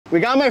We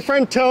got my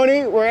friend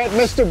Tony. We're at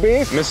Mr.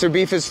 Beef. Mr.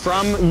 Beef is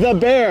from the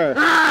Bear.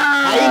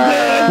 How you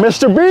doing?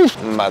 Mr. Beef.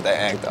 I'm about to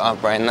act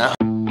up right now.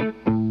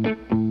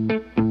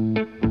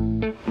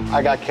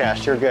 I got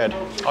cash, you're good.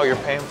 Oh, you're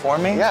paying for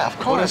me? Yeah, of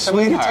course. What a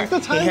sweetheart. I mean, you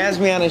took the time. He has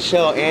me on his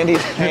show and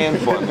he's paying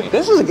for me.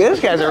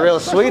 This guy's a real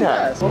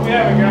sweetheart. What we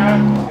having,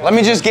 guy? Let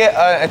me just get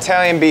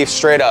Italian beef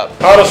straight up.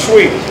 Hot or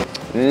sweet?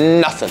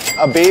 Nothing.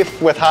 A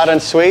beef with hot and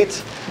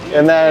sweet,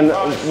 and then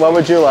what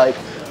would you like?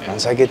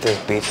 Once I get this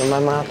beef in my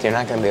mouth, you're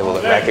not gonna be able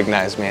to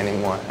recognize me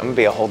anymore. I'm gonna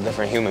be a whole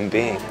different human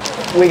being.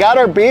 We got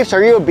our beefs.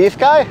 Are you a beef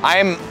guy? I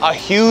am a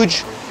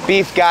huge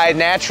beef guy.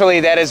 Naturally,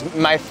 that is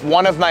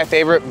one of my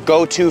favorite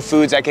go-to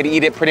foods. I could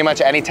eat it pretty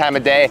much any time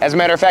of day. As a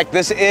matter of fact,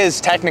 this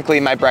is technically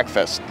my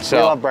breakfast. So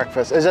I love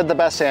breakfast. Is it the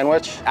best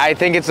sandwich? I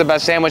think it's the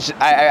best sandwich.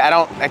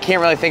 I can't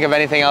really think of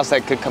anything else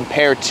that could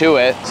compare to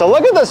it. So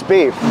look at this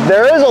beef.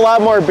 There is a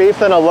lot more beef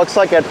than it looks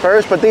like at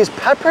first, but these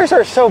peppers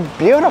are so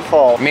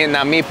beautiful.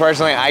 Me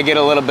personally, I get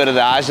a little bit of the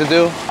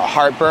agedou,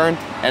 heartburn,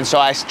 and so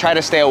I try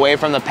to stay away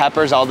from the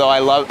peppers, although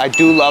I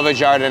do love a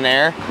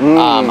jardiniere.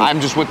 I'm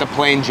just with the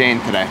plain Jane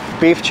today.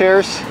 Beef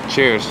cheers.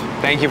 Cheers.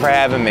 Thank you for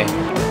having me.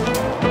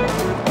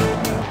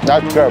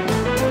 That's good.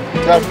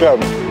 That's good.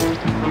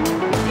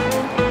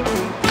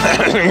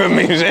 That's a good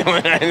beef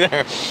sandwich right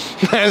there.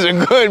 That's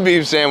a good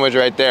beef sandwich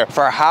right there.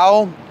 For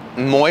how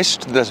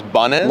moist this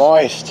bun is.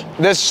 Moist.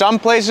 There's some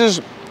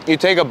places you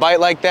take a bite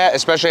like that,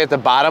 especially at the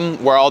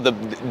bottom where all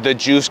the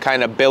juice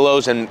kind of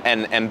billows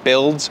and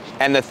builds,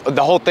 and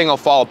the whole thing will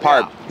fall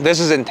apart. Yeah.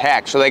 This is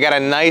intact, so they got a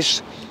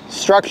nice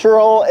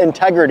structural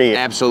integrity.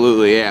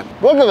 Absolutely, yeah.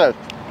 Look at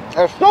this.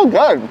 It's so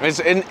good.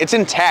 It's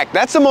intact.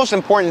 That's the most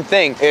important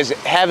thing, is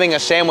having a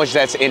sandwich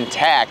that's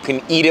intact. You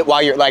can eat it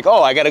while you're like,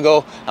 oh, I gotta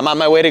go, I'm on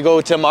my way to go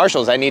to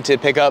Marshall's. I need to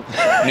pick up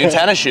new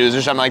tennis shoes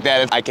or something like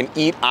that. I can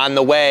eat on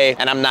the way,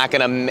 and I'm not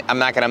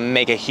gonna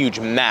make a huge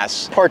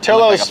mess.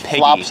 Portillo's like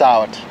flops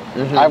out.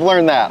 I've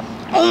learned that.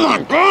 Oh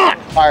my God!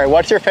 All right,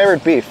 what's your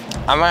favorite beef?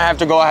 I'm gonna have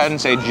to go ahead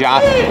and say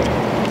John.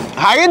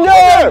 How you doing?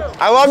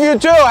 I love you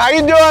too. How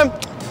you doing?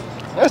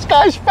 This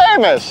guy's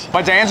famous.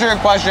 But to answer your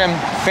question,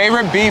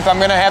 favorite beef, I'm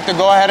gonna have to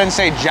go ahead and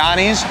say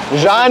Johnny's.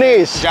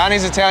 Johnny's.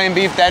 Johnny's Italian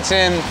beef, that's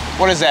in,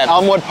 what is that?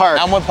 Elmwood Park.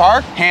 Elmwood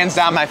Park, hands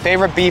down my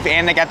favorite beef,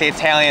 and they got the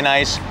Italian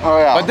ice. Oh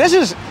yeah. But this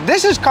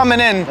is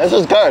coming in. This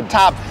is good.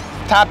 Top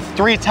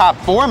 3, top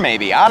 4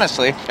 maybe,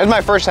 honestly. It's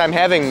my first time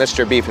having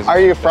Mr. Beef. Are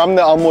you from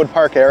the Elmwood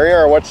Park area,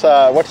 or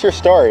what's your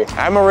story?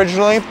 I'm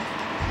originally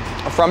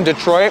from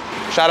Detroit.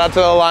 Shout out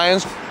to the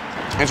Lions.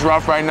 It's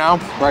rough right now.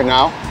 Right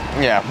now?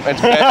 Yeah, it's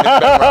been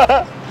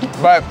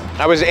rough. But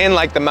I was in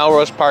like the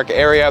Melrose Park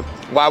area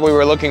while we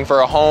were looking for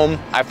a home.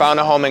 I found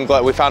a home in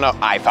I found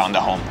a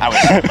home. I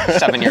was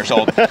 7 years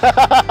old.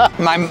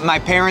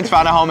 My parents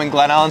found a home in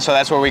Glen Ellen, so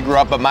that's where we grew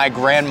up, but my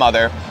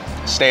grandmother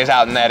stays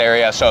out in that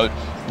area, so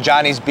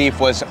Johnny's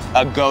Beef was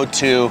a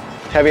go-to.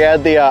 Have you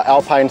had the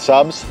Alpine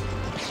Subs?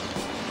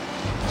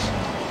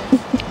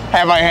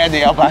 Have I had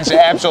the Alpine Subs?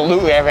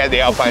 Absolutely, I've had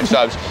the Alpine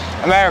Subs.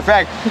 As a matter of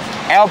fact,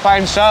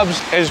 Alpine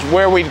Subs is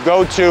where we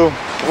go to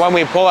when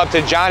we pull up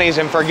to Johnny's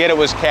and forget it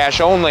was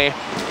cash only.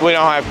 We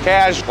don't have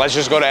cash, let's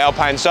just go to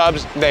Alpine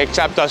Subs. They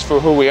accept us for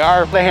who we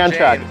are. The hand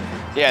check.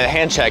 Yeah, the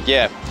hand check,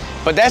 yeah.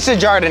 But that's the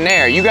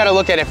jardiniere. You gotta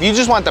look at, if you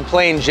just want the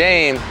plain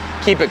Jane,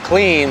 keep it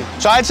clean.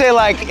 So I'd say,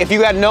 like, if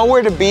you got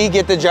nowhere to be,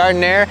 get the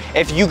jardiniere.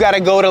 If you gotta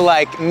go to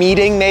like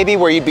meeting maybe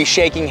where you'd be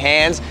shaking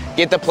hands,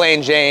 get the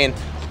plain Jane.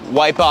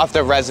 Wipe off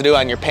the residue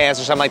on your pants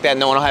or something like that.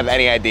 No one will have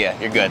any idea.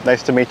 You're good.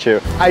 Nice to meet you.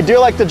 I do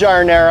like the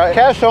jardiniere.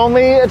 Cash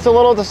only, it's a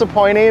little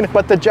disappointing,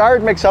 but the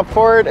jarred makes up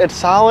for it. It's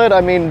solid.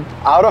 I mean,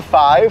 out of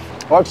 5.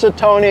 What's the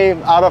Tony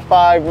out of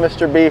 5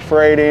 Mr. Beef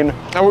rating?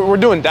 Now we're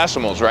doing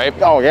decimals, right?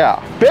 Oh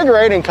yeah. Big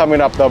rating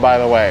coming up though, by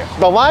the way.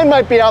 The line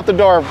might be out the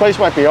door, place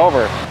might be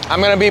over.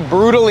 I'm gonna be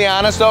brutally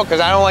honest though, because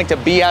I don't like to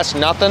BS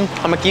nothing.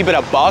 I'm gonna keep it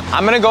a buck.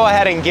 I'm gonna go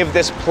ahead and give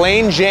this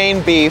plain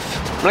Jane beef,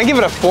 I'm gonna give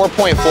it a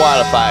 4.4 out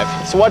of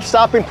 5. So what's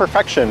stopping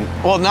perfection?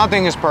 Well,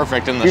 nothing is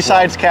perfect in this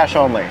besides world. cash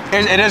only.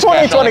 It is 2022.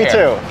 cash only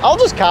here. I'll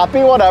just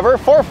copy whatever.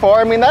 4.4.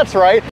 I mean, that's right.